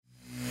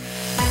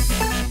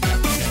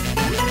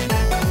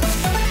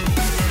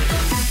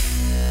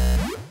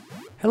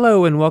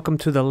Hello and welcome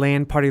to the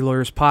Land Party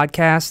Lawyers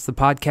podcast, the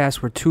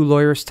podcast where two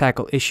lawyers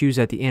tackle issues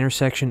at the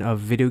intersection of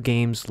video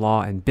games,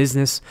 law, and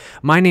business.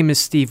 My name is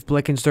Steve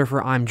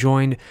Blickensderfer. I'm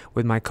joined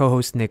with my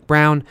co-host Nick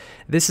Brown.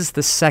 This is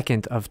the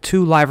second of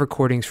two live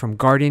recordings from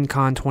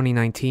GuardianCon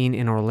 2019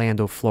 in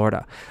Orlando,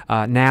 Florida,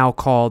 now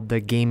called the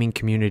Gaming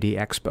Community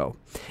Expo.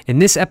 In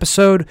this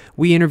episode,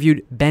 we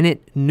interviewed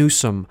Bennett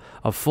Newsome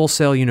of Full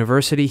Sail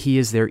University. He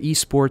is their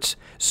esports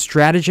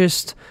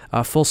strategist.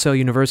 Full Sail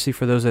University,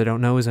 for those that don't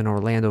know, is in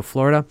Orlando,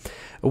 Florida.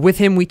 With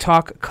him, we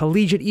talk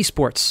collegiate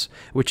esports,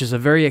 which is a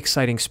very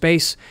exciting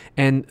space,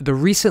 and the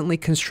recently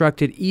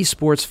constructed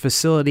esports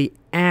facility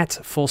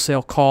at Full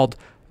Sail called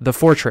The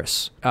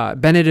Fortress.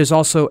 Bennett is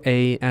also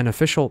an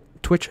official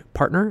Twitch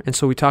partner, and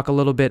so we talk a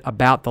little bit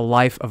about the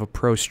life of a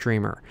pro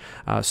streamer.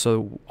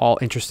 So all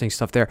interesting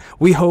stuff there.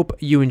 We hope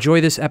you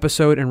enjoy this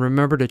episode, and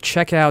remember to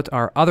check out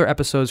our other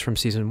episodes from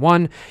Season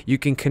 1. You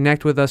can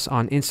connect with us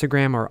on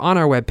Instagram or on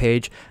our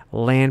webpage,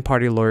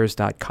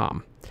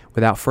 landpartylawyers.com.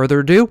 Without further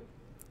ado,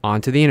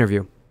 on to the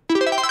interview.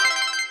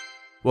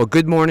 Well,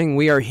 good morning.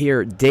 We are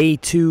here day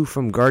 2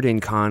 from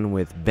GuardianCon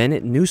with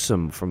Bennett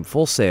Newsome from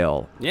Full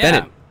Sail. Yeah.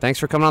 Bennett, thanks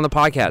for coming on the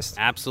podcast.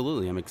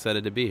 Absolutely. I'm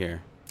excited to be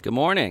here. Good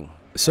morning.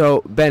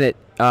 So, Bennett,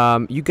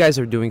 you guys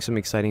are doing some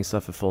exciting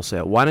stuff at Full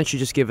Sail. Why don't you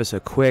just give us a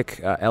quick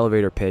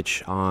elevator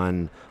pitch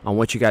on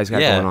what you guys got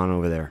going on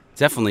over there?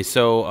 Definitely.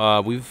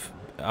 So we've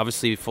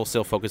obviously Full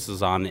Sail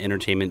focuses on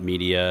entertainment,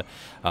 media,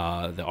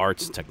 the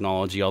arts,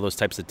 technology, all those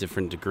types of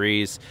different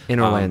degrees. In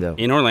Orlando.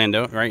 In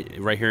Orlando,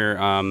 right here.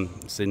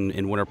 It's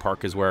in Winter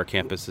Park is where our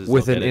campus is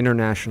With located. an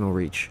international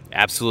reach.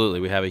 Absolutely.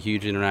 We have a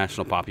huge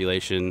international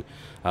population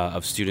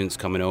of students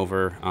coming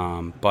over.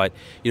 But,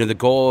 the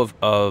goal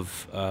of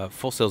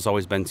Full Sail has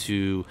always been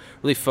to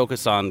really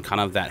focus on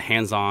kind of that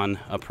hands-on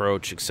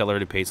approach,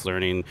 accelerated pace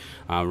learning,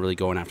 really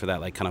going after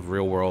that like kind of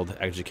real-world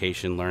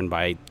education learned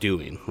by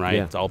doing, right?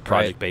 Yeah. It's all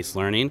project-based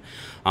learning.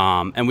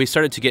 And we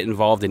started to get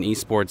involved in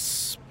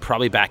esports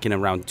probably back in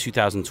around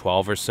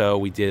 2012 or so.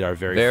 We did our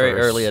very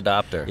first early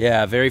adopter.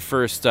 Yeah, very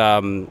first.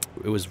 It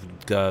was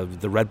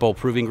the Red Bull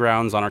Proving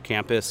Grounds on our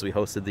campus. We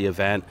hosted the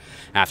event.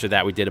 After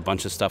that, we did a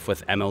bunch of stuff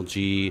with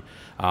MLG,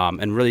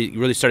 and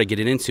really started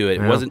getting into it.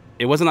 Yeah.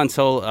 It wasn't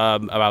until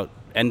about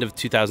end of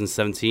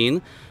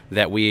 2017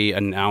 that we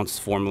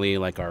announced formally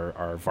like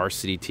our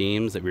varsity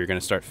teams that we were going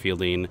to start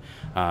fielding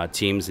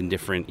teams in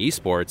different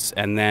esports.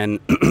 And then,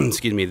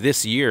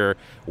 this year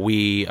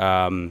we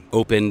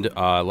opened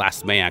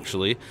last May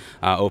actually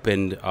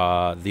opened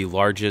the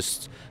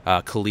largest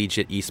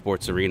collegiate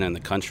esports arena in the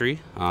country.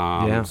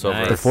 So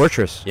The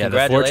Fortress. Yeah,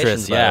 the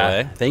Fortress. By Yeah,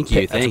 the way. thank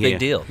you. That's a big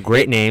deal.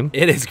 Great name.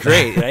 It is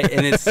great, right?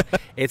 And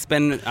it's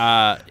been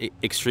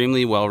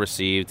extremely well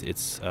received.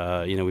 It's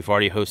we've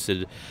already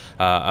hosted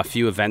a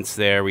few events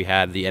there. We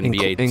had the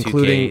NBA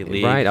 2K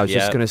League. Right, I was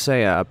just going to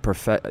say an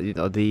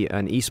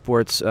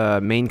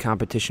esports main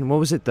competition. What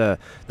was it? The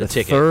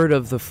ticket. third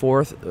of the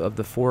fourth of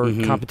the four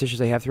competitions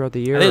they have throughout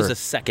the year? I think it was the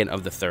second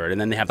of the third,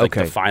 and then they have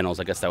the finals.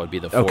 I guess that would be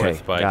the fourth.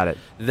 Okay, but got it.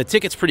 The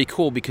ticket's pretty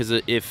cool because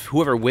if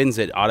whoever wins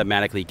it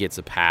automatically gets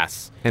a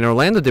pass. And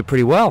Orlando did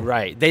pretty well.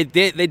 Right, they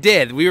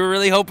did. We were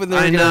really hoping they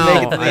were going to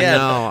make it to the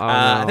end.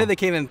 I think they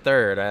came in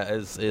third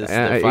as the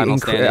final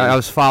standing. I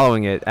was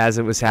following it as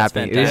it was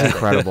happening. It is fantastic.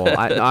 incredible.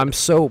 I'm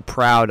so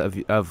proud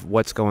of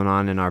what's going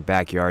on in our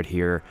backyard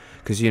here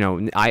because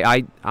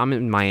I'm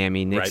in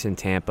Miami, Nick's in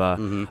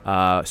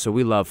Tampa, so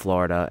we love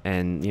Florida,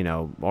 and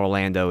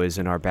Orlando is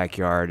in our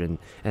backyard, and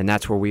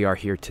that's where we are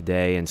here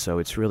today, and so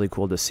it's really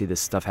cool to see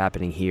this stuff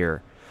happening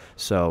here.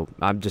 So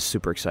I'm just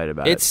super excited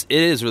about it.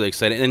 It is really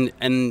exciting,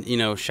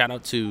 and shout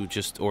out to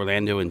just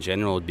Orlando in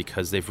general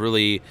because they've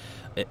really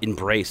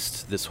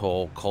embraced this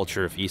whole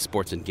culture of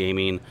esports and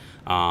gaming.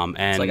 And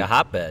It's like a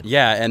hotbed.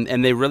 Yeah,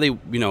 and they really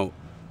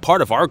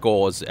part of our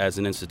goal as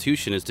an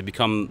institution is to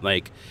become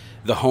like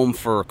the home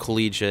for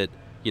collegiate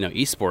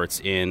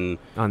esports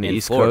on the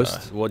East Florida.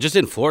 Coast. Well, just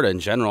in Florida in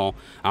general,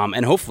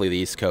 and hopefully the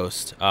East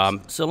Coast.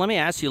 So let me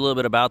ask you a little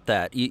bit about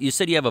that. You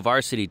said you have a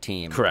varsity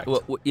team. Correct.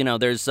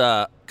 There's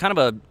kind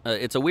of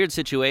it's a weird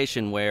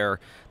situation where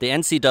the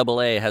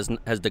NCAA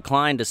has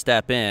declined to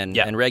step in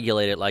and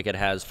regulate it like it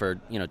has for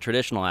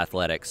traditional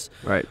athletics.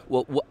 Right.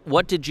 Well,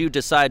 what did you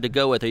decide to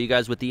go with? Are you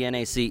guys with the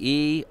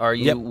NACE? Are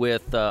you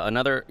with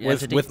another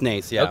entity? With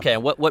NACE, yeah. Okay.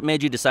 What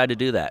made you decide to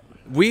do that?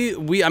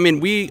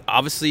 We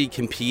obviously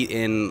compete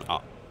in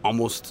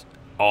almost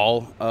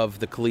all of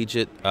the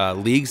collegiate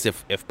leagues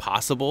if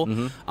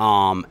possible.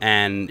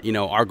 And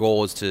our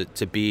goal is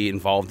to be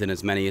involved in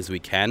as many as we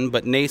can,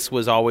 but NACE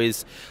was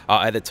always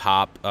at the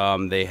top.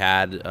 They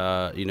had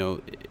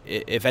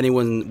if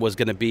anyone was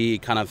going to be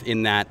kind of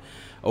in that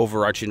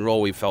overarching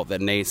role, we felt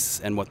that NACE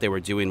and what they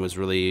were doing was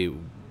really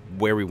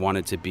where we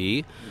wanted to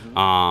be.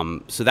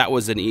 So that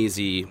was an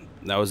easy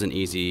this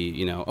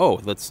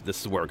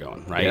is where we're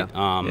going, right?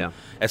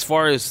 As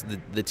far as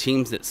the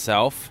teams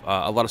itself,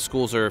 a lot of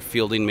schools are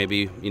fielding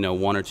maybe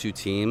one or two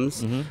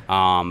teams,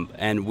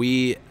 and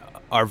we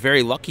are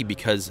very lucky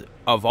because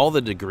of all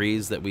the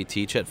degrees that we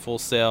teach at Full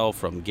Sail,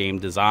 from game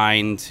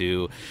design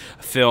to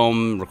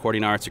film,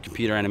 recording arts, or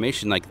computer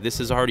animation. Like, this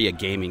is already a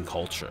gaming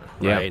culture,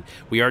 right?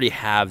 We already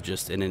have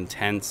just an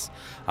intense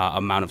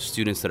amount of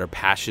students that are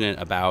passionate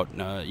about,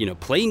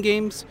 playing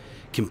games,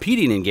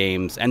 competing in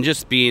games, and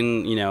just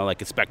being,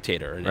 like a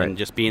spectator and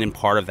just being in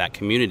part of that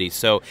community.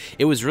 So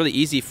it was really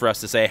easy for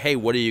us to say, hey,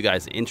 what are you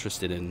guys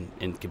interested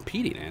in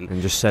competing in?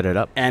 And just set it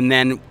up. And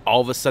then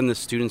all of a sudden the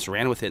students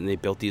ran with it, and they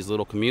built these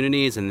little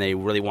communities, and they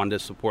really wanted to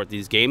support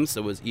these games.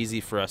 So it was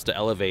easy for us to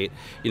elevate,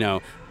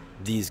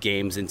 these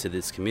games into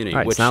this community.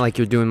 Right. It's not like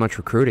you're doing much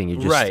recruiting.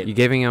 You're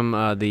giving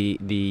them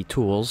the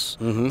tools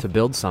to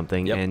build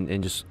something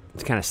and just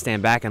kind of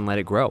stand back and let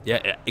it grow.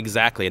 Yeah,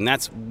 exactly. And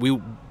that's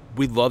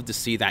we love to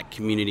see that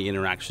community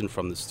interaction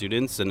from the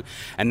students, and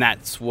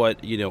that's what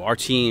our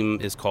team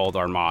is called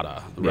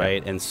Armada,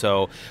 right? And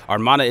so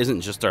Armada isn't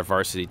just our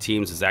varsity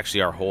teams; it's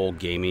actually our whole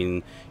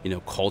gaming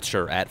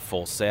culture at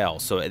Full Sail.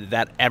 So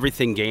that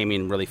everything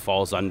gaming really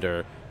falls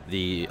under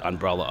the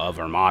umbrella of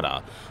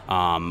Armada.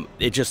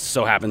 It just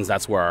so happens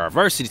that's where our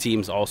varsity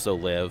teams also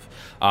live.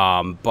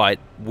 But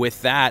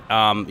with that,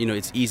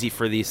 it's easy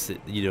for these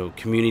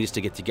communities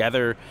to get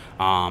together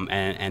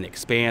and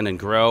expand and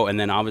grow. And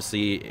then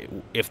obviously,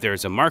 if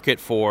there's a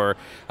market for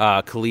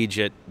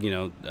collegiate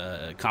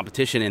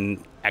competition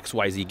in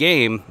XYZ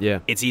game,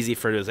 it's easy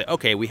for it to say,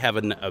 okay, we have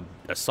a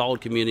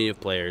solid community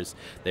of players.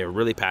 They're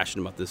really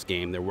passionate about this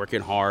game. They're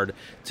working hard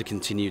to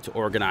continue to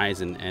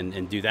organize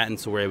and do that. And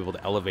so we're able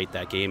to elevate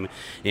that game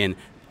in.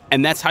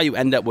 And that's how you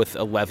end up with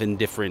 11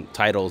 different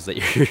titles that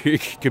you're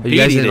competing in. You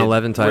guys in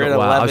 11 titles? We're at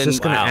 11, wow, I was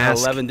just going to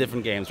ask. 11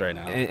 different games right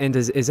now. And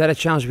is that a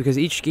challenge? Because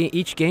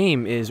each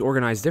game is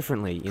organized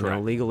differently.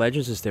 League of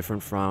Legends is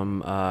different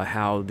from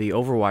how the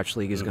Overwatch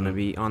League is going to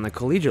be on the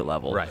collegiate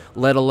level,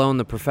 let alone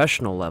the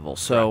professional level.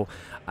 So,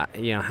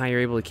 how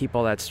you're able to keep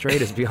all that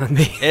straight is beyond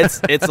me.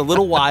 It's a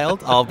little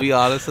wild. I'll be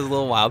honest, it's a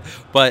little wild.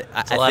 But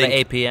it's a lot of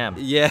APM.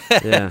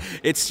 Yeah.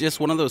 It's just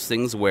one of those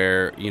things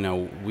where,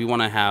 we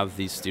want to have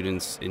these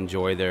students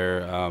enjoy their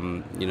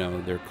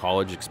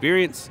college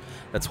experience.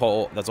 That's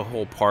a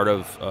whole part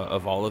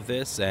of all of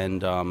this.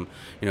 And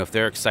if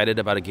they're excited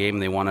about a game,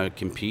 they want to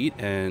compete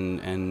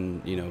and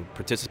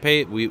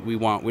participate. We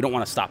don't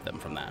want to stop them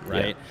from that,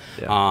 right?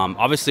 Yeah.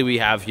 Obviously, we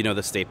have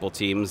the staple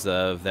teams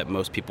that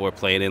most people are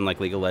playing in, like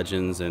League of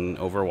Legends and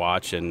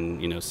Overwatch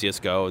and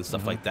CS:GO and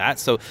stuff like that.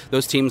 So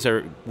those teams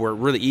were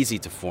really easy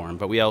to form.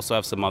 But we also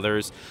have some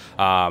others,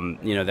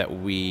 that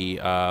we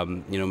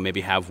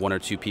maybe have one or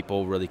two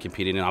people really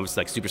competing. And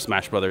obviously, like Super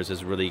Smash Brothers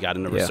has really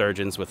gotten a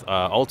resurgence with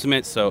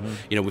Ultimate. So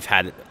we've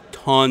had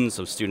tons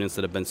of students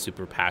that have been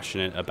super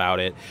passionate about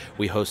it.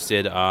 We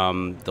hosted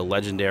the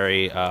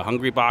legendary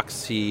Hungry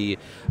Box. He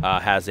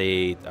has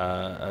a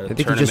I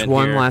think he just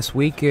won last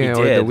week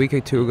or the week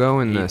or two ago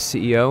in the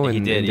CEO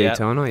in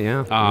Daytona.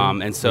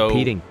 And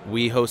so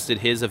we hosted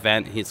his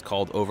event. It's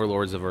called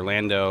Overlords of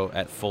Orlando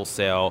at Full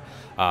Sail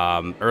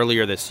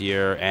earlier this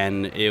year,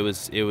 and it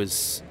was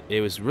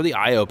really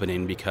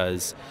eye-opening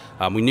because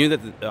we knew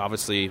that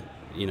obviously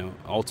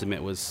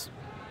Ultimate was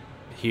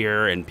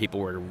here and people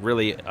were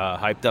really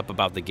hyped up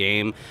about the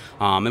game,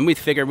 and we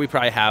figured we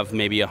probably have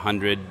maybe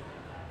 100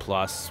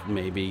 plus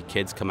maybe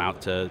kids come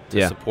out to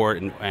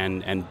support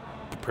and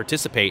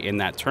participate in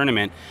that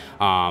tournament.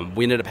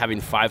 We ended up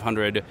having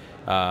 500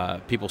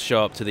 people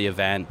show up to the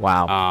event.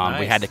 Wow.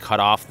 Nice. We had to cut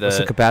off the... What's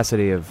the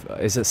capacity of...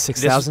 Is it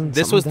 6,000?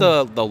 This was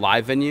the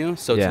live venue,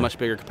 so it's a much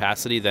bigger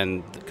capacity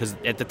than... Because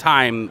at the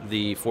time,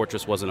 the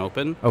Fortress wasn't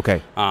open.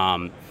 Okay.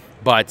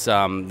 But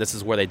this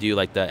is where they do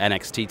like the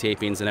NXT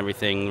tapings and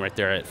everything right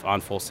there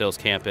on Full Sail's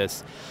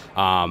campus.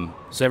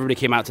 So everybody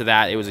came out to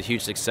that. It was a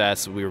huge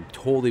success. We were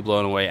totally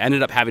blown away.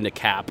 Ended up having to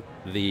cap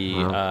the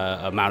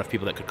amount of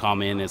people that could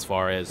come in as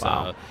far as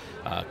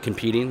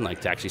competing,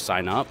 like to actually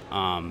sign up.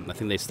 I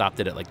think they stopped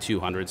it at like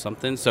 200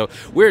 something. So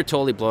we were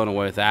totally blown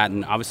away with that.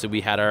 And obviously we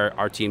had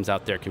our teams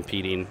out there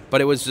competing. But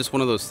it was just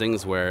one of those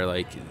things where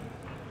like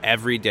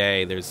every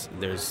day there's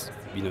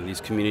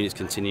these communities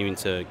continuing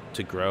to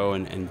grow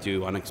and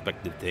do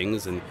unexpected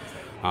things, and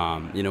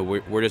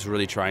we're just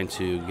really trying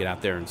to get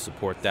out there and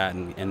support that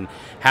and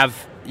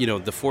have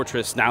the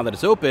Fortress, now that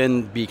it's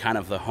open, be kind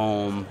of the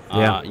home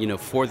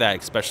for that,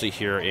 especially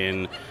here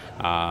in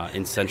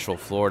Central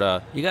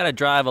Florida. You got to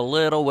drive a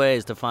little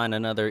ways to find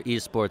another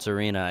esports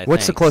arena.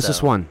 What's the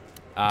closest one?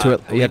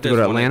 You have to go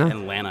to Atlanta.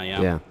 Atlanta,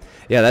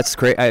 yeah. That's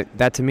great.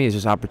 That to me is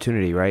just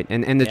opportunity, right?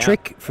 And the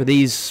trick for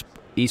these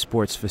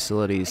esports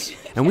facilities,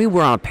 and we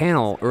were on a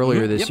panel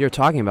earlier this year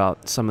talking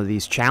about some of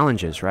these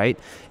challenges, right,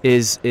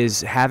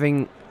 is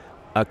having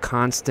a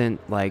constant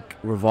like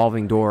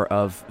revolving door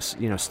of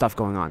stuff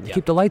going on to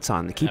keep the lights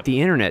on, to keep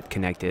the internet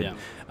connected,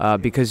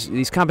 because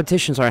these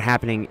competitions aren't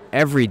happening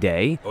every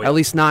day, at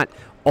least not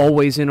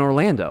always in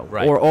Orlando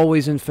Right. or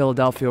always in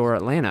Philadelphia or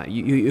Atlanta.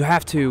 You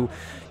have to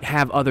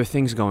have other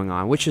things going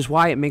on, which is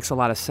why it makes a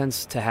lot of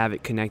sense to have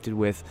it connected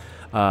with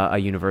a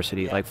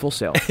university like Full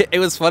Sail. It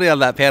was funny on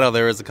that panel.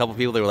 There was a couple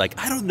people that were like,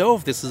 "I don't know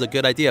if this is a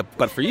good idea,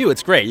 but for you,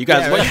 it's great. You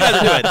guys, what you guys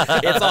are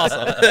doing, it's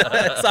awesome."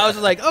 So I was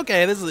just like,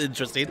 "Okay, this is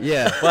interesting."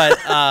 Yeah.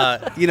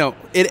 But you know,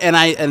 and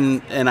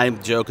I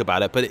joke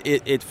about it, but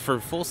it for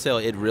Full Sail,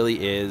 it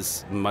really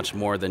is much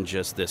more than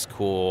just this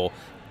cool,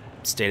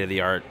 state of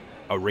the art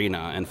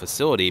arena and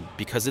facility,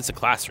 because it's a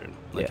classroom.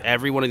 Like Yeah.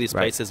 every one of these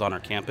Right. places on our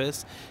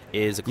campus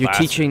is a You're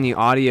classroom. teaching the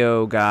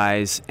audio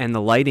guys and the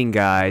lighting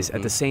guys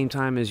at the same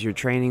time as you're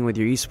training with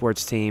your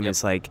esports team. Yep.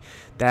 It's like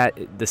that.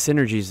 The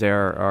synergies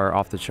there are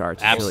off the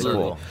charts. It's Absolutely.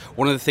 really cool.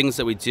 One of the things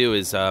that we do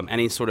is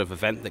any sort of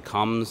event that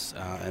comes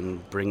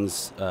and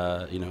brings,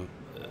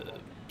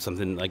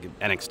 something like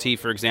NXT,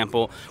 for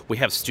example, we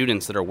have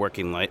students that are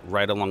working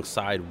right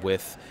alongside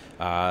with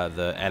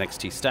the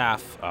NXT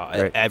staff Right.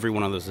 at every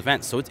one of those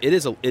events. So it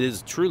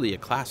is truly a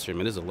classroom.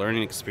 It is a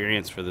learning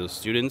experience for those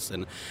students,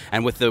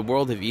 and with the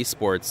world of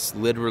esports,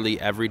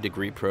 literally every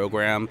degree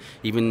program,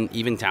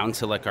 even down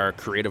to like our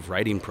creative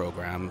writing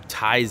program,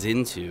 ties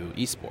into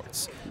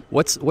esports.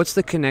 What's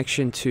the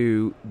connection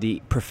to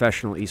the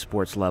professional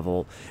esports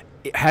level?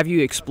 Have you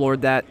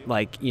explored that,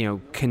 like,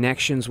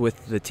 connections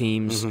with the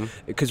teams?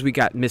 Because we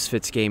got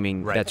Misfits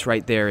Gaming, Right. that's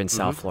right there in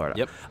South Florida.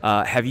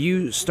 Yep. Have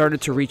you started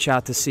to reach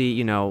out to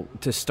see,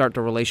 to start the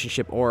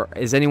relationship, or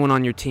is anyone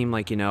on your team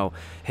like,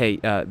 hey,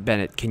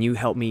 Bennett, can you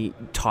help me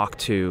talk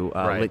to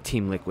Right.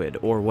 Team Liquid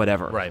or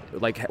whatever? Right.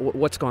 Like,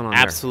 what's going on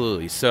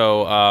Absolutely.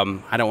 So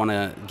I don't want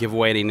to give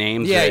away any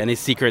names Yeah. or any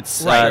secrets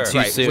there?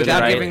 too soon.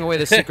 Without right? giving away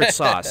the secret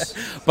sauce.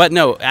 But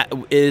no, it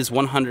is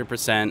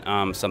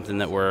 100% something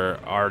that we're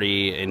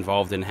already involved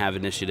in, have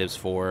initiatives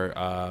for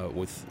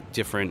with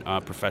different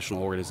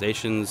professional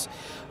organizations.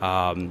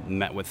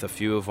 Met with a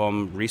few of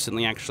them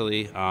recently,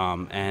 actually,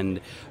 and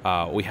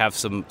we have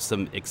some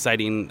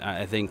exciting,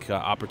 I think,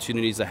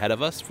 opportunities ahead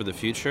of us for the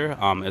future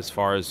as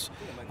far as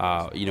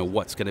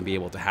what's going to be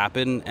able to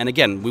happen. And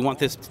again, we want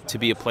this to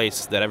be a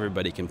place that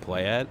everybody can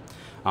play at,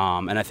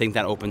 and I think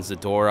that opens the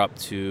door up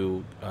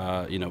to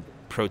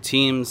pro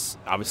teams,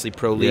 obviously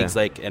pro leagues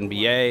like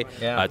NBA,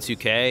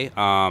 2K,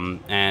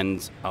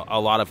 and a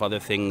lot of other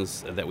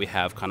things that we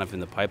have kind of in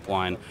the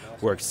pipeline.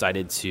 We're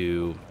excited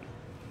to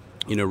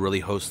really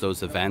host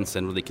those events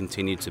and really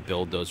continue to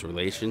build those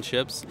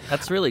relationships.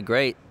 That's really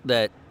great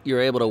that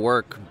you're able to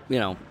work,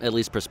 at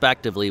least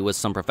prospectively, with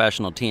some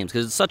professional teams,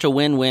 because it's such a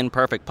win-win,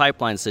 perfect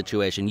pipeline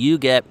situation. You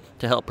get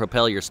to help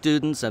propel your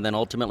students and then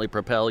ultimately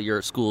propel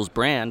your school's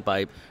brand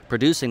by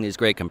producing these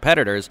great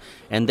competitors,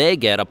 and they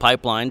get a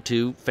pipeline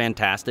to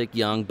fantastic,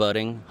 young,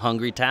 budding,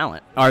 hungry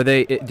talent.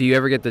 Do you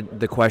ever get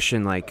the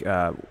question like,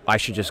 I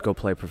should just go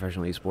play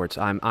professional esports?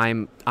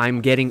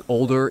 I'm getting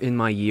older in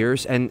my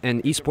years, and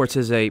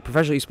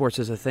professional esports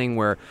is a thing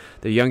where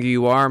the younger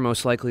you are,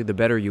 most likely the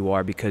better you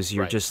are, because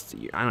you're Right. just,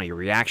 I don't know, your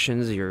reactions,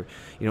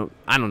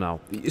 I don't know.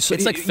 So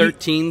It's like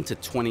 13 to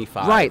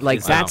 25. right? Like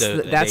is that's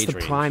the that's age the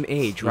range. prime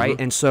age, right?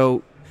 And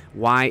so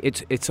why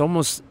it's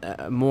almost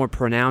more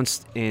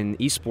pronounced in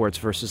esports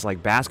versus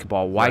like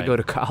basketball. Why Right. go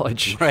to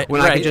college Right, when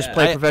I right. can just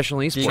play I-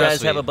 professional Do esports? you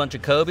guys me. have a bunch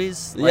of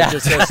Kobe's? Yeah.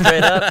 Just go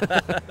straight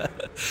up?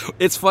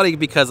 It's funny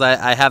because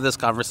I have this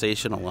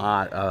conversation a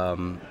lot,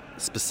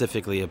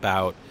 specifically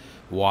about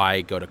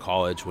why go to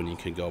college when you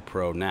can go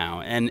pro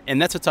now, and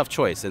that's a tough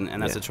choice, and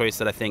that's Yeah. a choice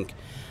that I think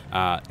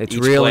It's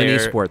each real in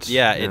player, esports.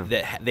 Yeah,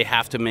 Yeah. they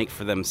have to make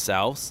for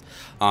themselves.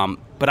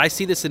 But I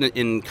see this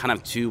in kind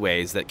of two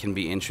ways that can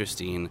be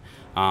interesting.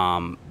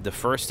 The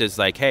first is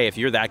like, hey, if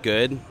you're that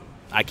good,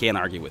 I can't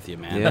argue with you,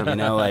 man.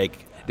 Yeah.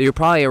 Like. You're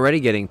probably already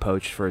getting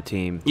poached for a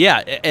team. Yeah,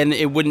 and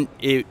it wouldn't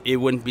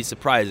be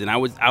surprising. I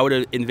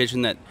would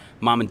envision that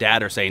mom and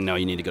dad are saying, no,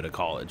 you need to go to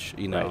college,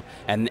 Right.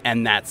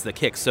 and that's the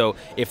kick. So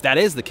if that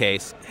is the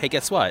case, hey,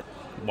 guess what?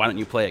 Why don't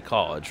you play at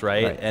college,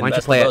 right? Right. And Why don't you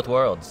Best play of it- both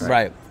worlds.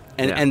 right.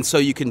 And Yeah. and so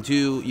you can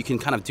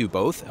kind of do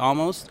both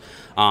almost.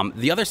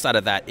 The other side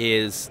of that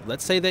is,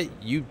 let's say that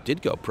you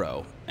did go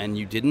pro and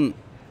you didn't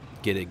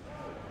get a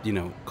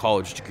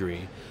college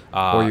degree,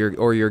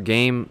 Or your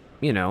game,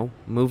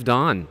 moved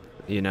on.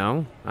 I don't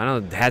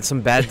know, had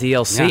some bad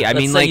DLC. Yeah. I Let's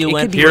mean, say like, you it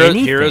went could be Heroes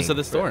anything. of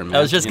the Storm. I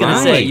was just man,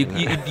 going to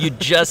know? say, you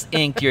just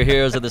inked your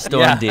Heroes of the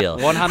Storm deal.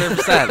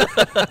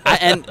 100%.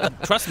 And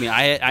trust me,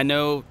 I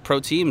know pro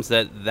teams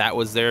that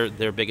was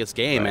their biggest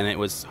game, and it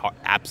was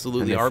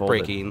absolutely And they folded.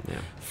 heartbreaking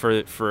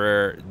Yeah.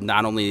 for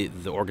not only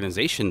the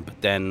organization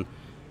but then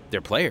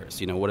their players.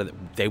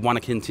 They want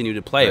to continue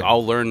to play. Right.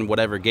 I'll learn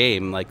whatever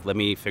game. Like, let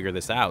me figure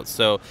this out.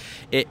 So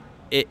it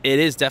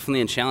is definitely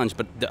a challenge.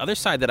 But the other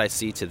side that I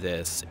see to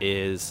this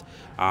is.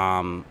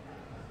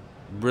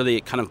 Really,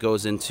 it kind of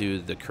goes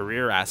into the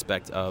career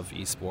aspect of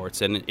esports.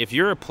 And if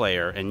you're a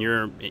player and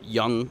you're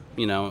young,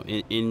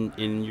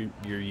 in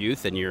your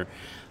youth, and you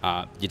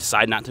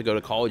decide not to go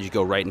to college, you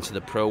go right into the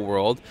pro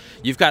world.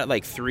 You've got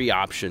like three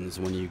options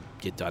when you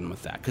get done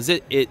with that, because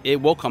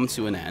it will come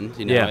to an end.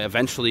 You know, Yeah.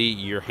 eventually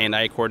your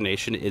hand-eye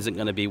coordination isn't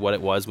going to be what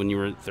it was when you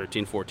were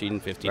 13, 14,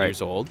 15 Right.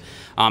 years old.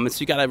 And so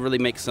you got to really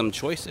make some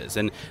choices.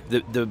 And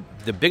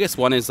the biggest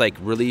one is like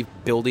really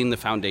building the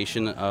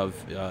foundation of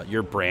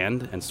your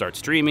brand and start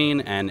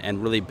streaming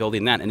and really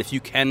building that. And if you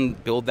can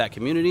build that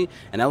community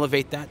and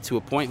elevate that to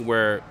a point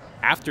where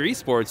after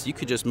esports you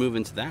could just move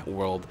into that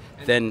world,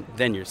 then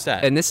you're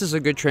set. And this is a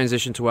good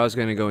transition to what I was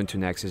going to go into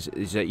next,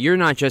 is that you're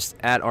not just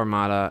at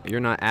Armada, you're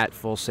not at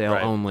Full Sail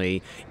Right.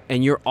 only,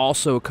 and you're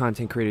also a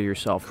content creator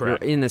yourself.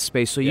 Correct. You're in this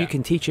space, so Yeah. you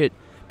can teach it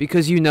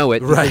because you know it,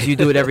 because Right. you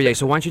do it every day.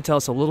 So why don't you tell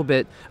us a little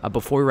bit,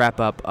 before we wrap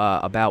up,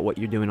 about what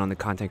you're doing on the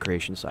content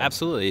creation side.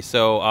 Absolutely.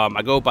 So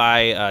I go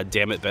by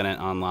Damn It Bennett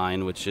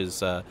online, which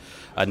is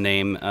a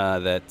name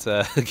that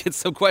gets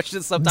some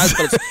questions sometimes,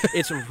 but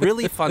it's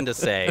really fun to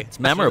say. It's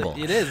memorable.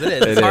 It is.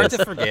 It's hard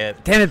to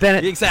forget. Damn it,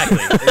 Bennett. Exactly.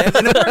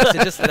 And it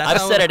works. I've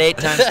said it 8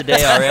 times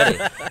today already.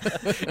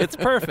 It's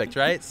perfect,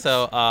 right?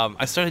 So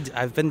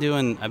I've been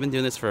doing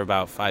this for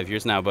about 5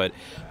 years now, but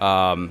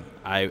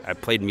I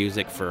played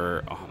music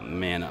for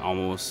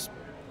almost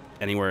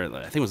anywhere.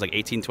 I think it was like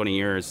 18, 20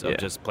 years of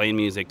just playing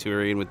music,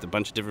 touring with a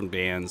bunch of different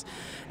bands,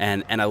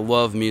 and I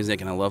love music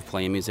and I love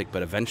playing music,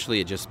 but eventually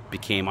it just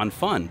became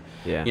unfun.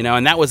 Yeah. You know,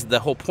 and that was the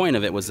whole point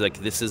of it, was like,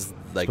 this is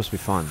like supposed to be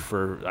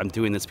fun. I'm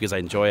doing this because I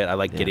enjoy it. I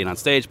like getting on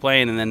stage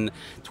playing, and then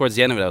towards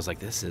the end of it I was like,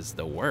 this is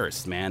the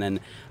worst, man. And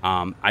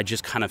I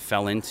just kind of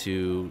fell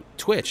into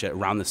Twitch at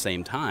around the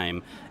same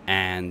time,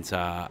 and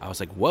I was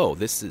like, whoa,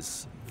 this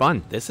is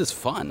Fun. This is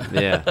fun.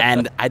 Yeah.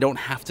 And I don't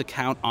have to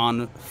count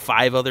on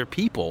 5 other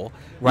people,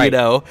 Right.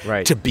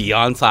 to be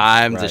on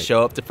time, to Right.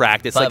 show up to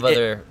practice. 5 Like,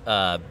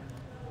 other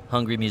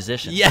hungry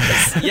musicians.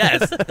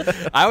 Yes.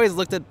 I always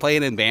looked at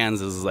playing in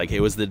bands as like it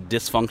was the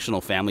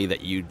dysfunctional family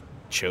that you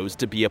chose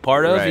to be a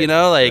part of, Right.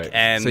 like, Right.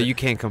 and so you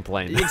can't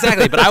complain.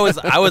 exactly. But I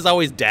was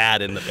always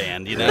dad in the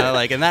band,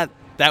 like, and that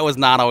was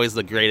not always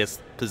the greatest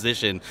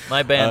position.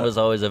 My band was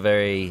always a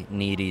very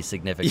needy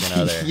significant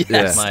other. Yes.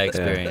 That's my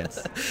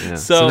experience. Yeah.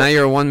 So- So now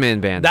you're a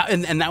one-man band.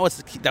 That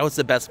was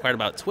the best part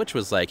about Twitch,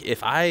 was like, if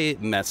I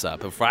mess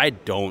up, if I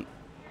don't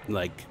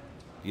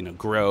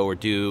grow or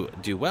do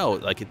well,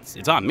 like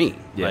it's on me.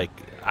 Yeah. Like,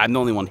 I'm the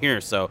only one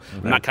here, so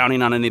I'm not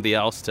counting on anybody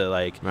else to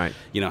Right.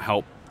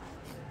 help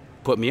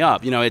put me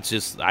up. It's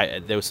just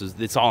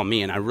it's all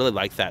me, and I really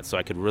like that, so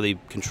I could really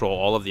control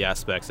all of the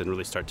aspects and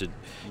really start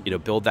to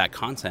build that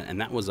content.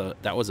 And that was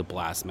a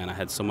blast, man. I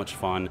had so much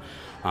fun.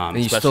 And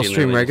you especially still in the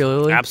stream early days.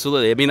 regularly?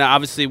 Absolutely. I mean,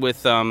 obviously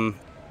with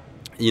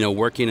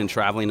working and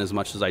traveling as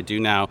much as I do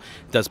now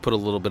does put a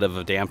little bit of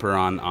a damper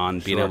on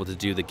being Sure. able to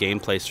do the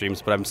gameplay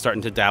streams, but I'm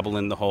starting to dabble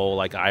in the whole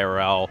like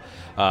IRL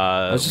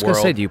I was just world.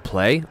 going to say, do you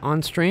play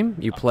on stream?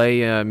 You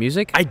play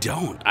music? I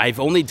don't. I've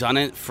only done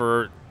it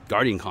for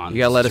GuardianCon. You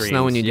got to let us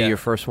know when you streams. do Yeah. your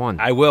first one.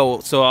 I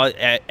will. So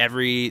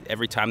every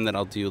time that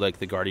I'll do like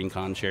the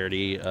GuardianCon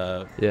charity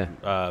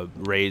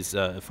raise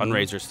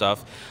fundraiser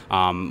stuff,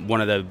 one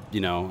of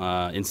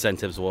the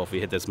incentives, well, if we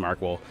hit this mark,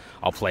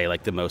 I'll play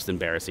like the most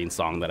embarrassing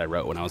song that I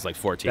wrote when I was like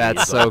 14. That's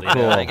years so old,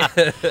 cool.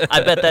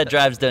 I bet that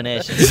drives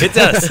donations. It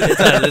does.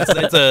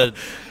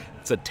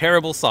 It's a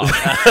terrible song.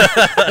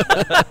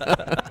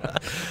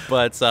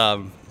 but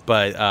so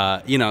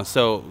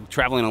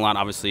traveling a lot,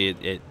 obviously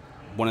it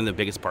one of the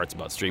biggest parts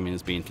about streaming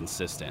is being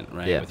consistent,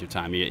 right? Yeah. With your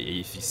time.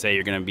 If you say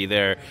you're going to be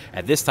there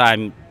at this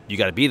time, you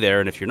got to be there,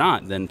 and if you're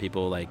not, then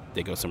people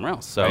they go somewhere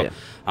else. So,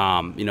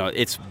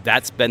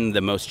 that's been the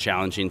most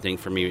challenging thing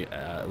for me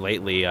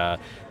lately.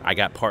 I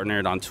got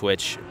partnered on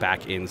Twitch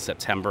back in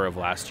September of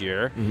last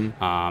year,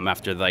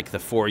 after like the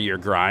 4-year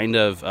grind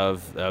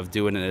of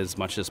doing it as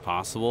much as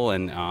possible,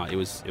 and it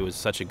was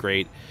such a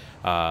great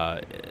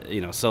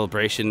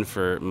celebration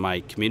for my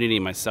community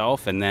and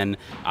myself. And then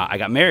I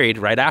got married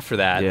right after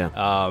that.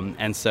 Yeah.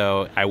 And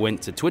so I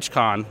went to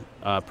TwitchCon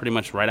pretty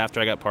much right after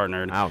I got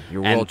partnered. Wow,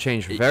 your And world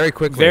changed very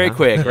quickly. Very huh?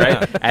 quick,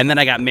 right? And then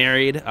I got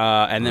married,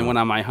 and then went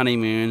on my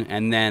honeymoon,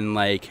 and then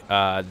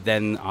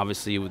then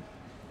obviously,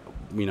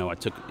 I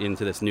took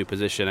into this new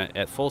position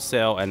at Full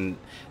Sail, and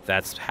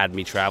that's had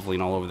me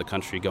traveling all over the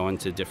country, going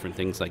to different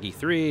things like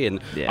E3, and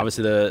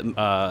obviously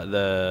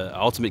the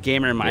Ultimate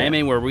Gamer in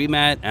Miami where we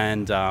met,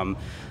 and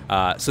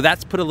so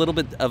that's put a little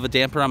bit of a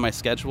damper on my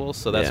schedule.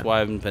 So that's why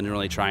I've been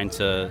really trying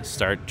to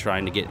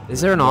get.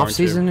 Is there an more off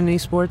season in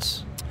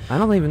esports? I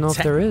don't even know if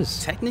there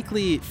is.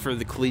 Technically, for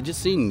the collegiate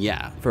scene,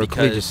 yeah. For a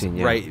collegiate scene,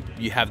 yeah. Right,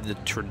 you have the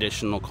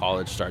traditional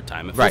college start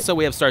time. Right. So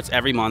we have starts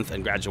every month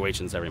and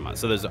graduations every month.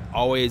 So there's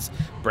always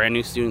brand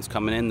new students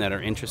coming in that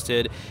are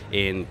interested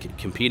in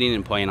competing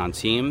and playing on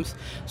teams.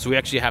 So we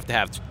actually have to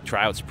have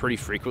tryouts pretty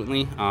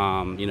frequently,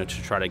 to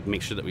try to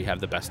make sure that we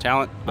have the best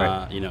talent,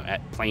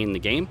 at playing the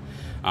game.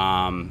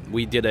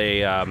 We did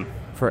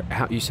For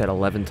how you said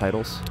 11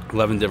 titles?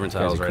 11 different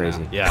titles right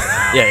crazy. now.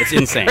 Yeah, it's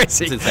insane.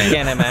 It's I insane.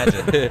 can't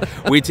imagine.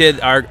 We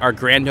did our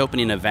grand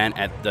opening event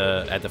at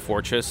the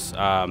Fortress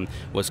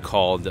was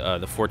called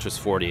the Fortress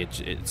 40.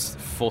 It's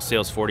Full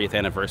Sail's 40th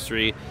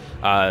anniversary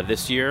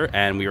this year,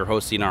 and we were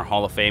hosting our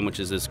Hall of Fame, which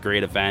is this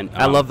great event.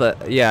 I love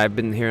that. Yeah, I've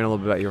been hearing a little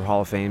bit about your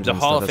Hall of Fames. The and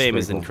Hall stuff. of That's Fame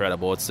really is cool.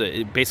 incredible. It's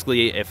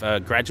basically if a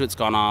graduate's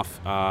gone off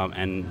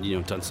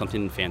and done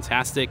something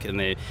fantastic, and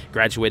they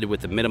graduated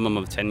with a minimum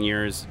of 10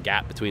 years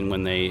gap between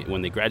when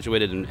they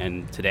graduated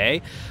and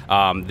today,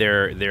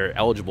 they're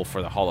eligible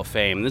for the Hall of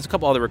Fame. And there's a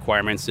couple other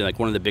requirements. Like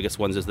one of the biggest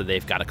ones is that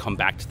they've got to come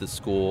back to the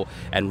school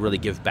and really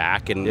give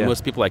back. And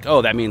most people are like,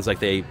 oh, that means like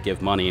they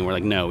give money, and we're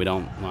like, no, we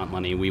don't want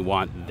money. We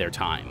want their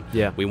time.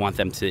 Yeah. We want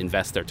them to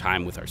invest their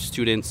time with our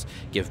students,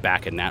 give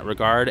back in that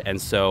regard.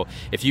 And so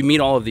if you meet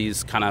all of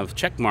these kind of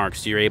check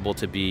marks, you're able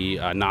to be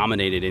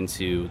nominated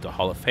into the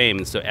Hall of Fame.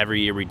 And so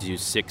every year we do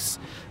 6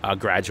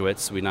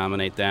 graduates. We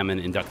nominate them and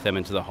induct them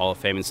into the Hall of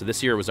Fame. And so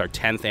this year was our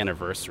 10th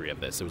anniversary of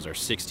this. It was our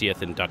 60th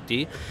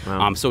inductee.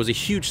 Wow. So it was a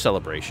huge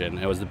celebration.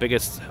 It was the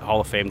biggest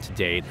Hall of Fame to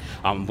date.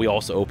 We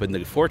also opened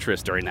the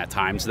Fortress during that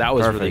time, so that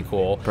was really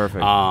cool.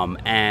 Perfect.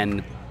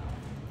 And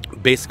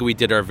basically we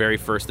did our very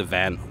first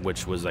event,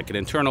 which was like an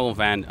internal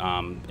event,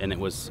 and it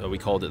was we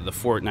called it the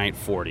Fortnite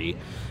 40,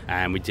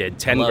 and we did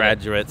 10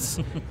 graduates,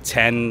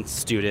 10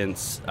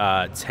 students,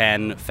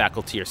 10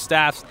 faculty or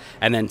staffs,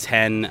 and then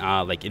 10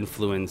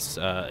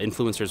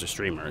 influencers or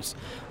streamers,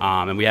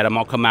 and we had them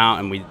all come out,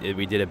 and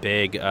we did a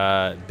big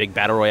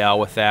battle royale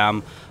with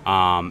them,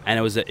 and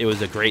it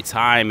was a great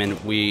time, and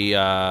we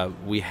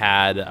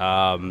had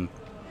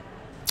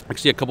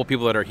actually a couple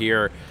people that are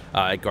here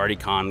at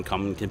GuardiCon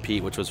come and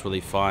compete, which was really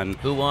fun.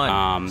 Who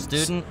won?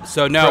 Student?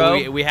 So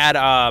no, we had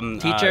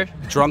teacher?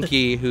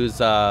 Drunky, who's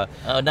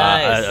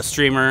nice. a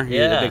streamer.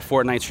 He's a big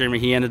Fortnite streamer.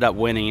 He ended up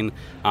winning.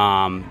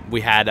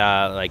 We had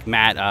like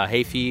Matt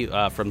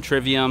Hafey from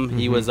Trivium.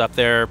 He was up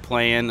there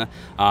playing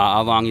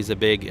along. He's a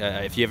big.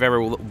 If you've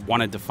ever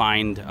wanted to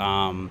find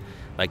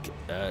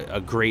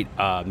a great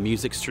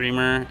music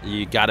streamer,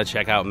 you got to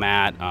check out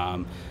Matt.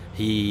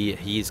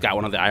 He's got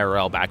one of the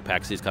IRL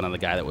backpacks. He's kind of the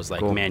guy that was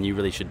like, cool. Man, you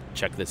really should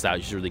check this out.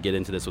 You should really get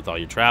into this with all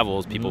your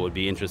travels. People would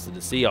be interested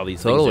to see all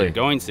these things that you're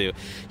going to.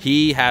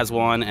 He has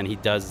one, and he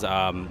does.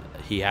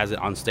 He has it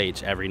on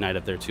stage every night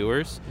of their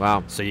tours.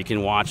 Wow! So you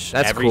can watch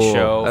That's every cool.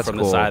 show That's from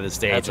cool. the side of the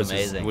stage. That's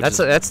amazing.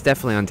 That's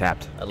definitely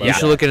untapped. You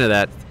should that. look into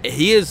that.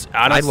 He is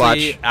honestly.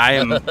 I'd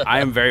watch. I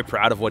am very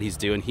proud of what he's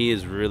doing. He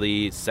is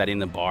really setting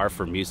the bar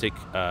for music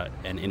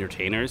and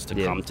entertainers to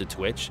come to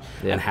Twitch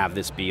and have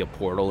this be a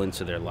portal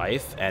into their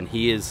life. And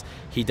he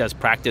does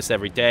practice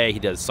every day. He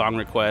does song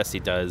requests.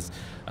 He does.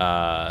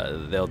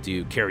 They'll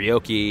do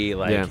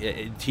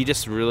karaoke. He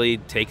just really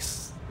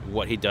takes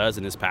what he does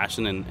and his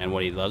passion and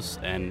what he loves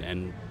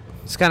and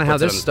it's kind of how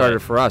this started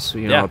for us.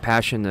 A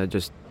passion to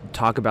just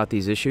talk about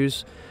these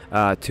issues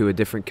to a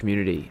different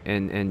community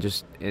and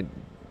just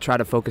try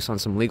to focus on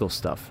some legal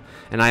stuff.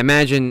 And I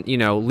imagine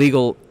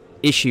legal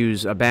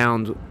issues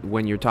abound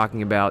when you're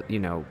talking about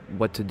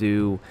what to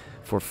do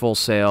for Full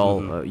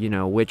Sail,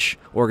 which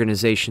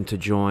organization to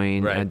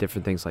join, and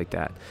different things like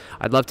that.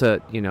 I'd love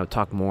to,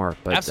 talk more,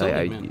 but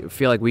I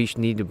feel like we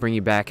need to bring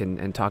you back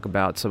and talk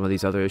about some of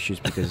these other issues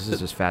because this is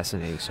just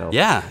fascinating. So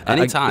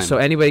anytime. So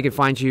anybody can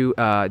find you,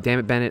 Damn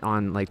It Bennett,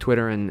 on like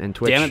Twitter and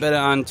Twitch. Damn It Bennett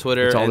on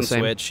Twitter and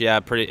Twitch. Yeah,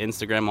 pretty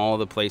Instagram, all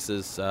the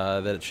places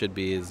that it should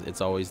be. It's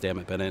always Damn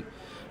It Bennett.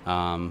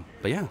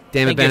 But yeah,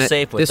 Damn It Bennett,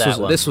 safe with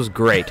this was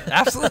great.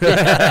 Absolutely.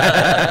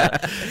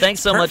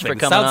 Thanks so much for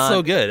coming on. Sounds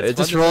so good. It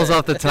just rolls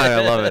off the tongue.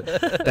 I love it.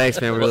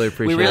 Thanks, man. We really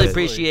appreciate it. We really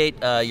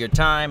appreciate your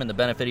time and the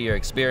benefit of your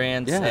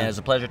experience, and it's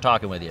a pleasure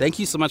talking with you. Thank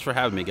you so much for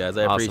having me, guys.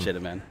 I appreciate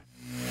it, man.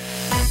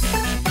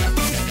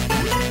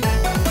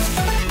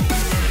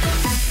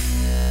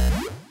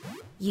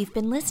 You've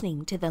been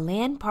listening to the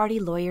Land Party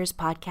Lawyers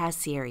podcast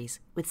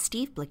series with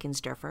Steve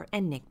Blickensderfer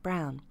and Nick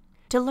Brown.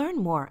 To learn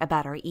more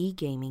about our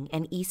e-gaming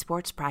and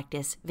esports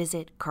practice,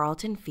 visit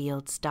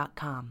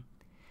carltonfields.com.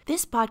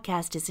 This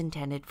podcast is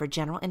intended for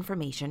general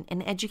information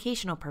and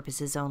educational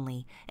purposes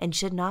only and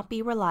should not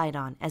be relied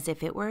on as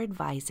if it were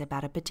advice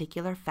about a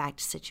particular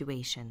fact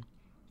situation.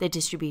 The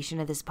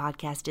distribution of this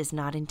podcast is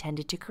not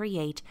intended to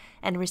create,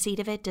 and receipt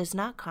of it does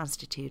not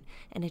constitute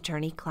an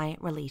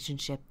attorney-client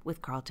relationship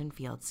with Carlton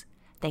Fields.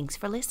 Thanks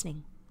for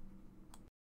listening.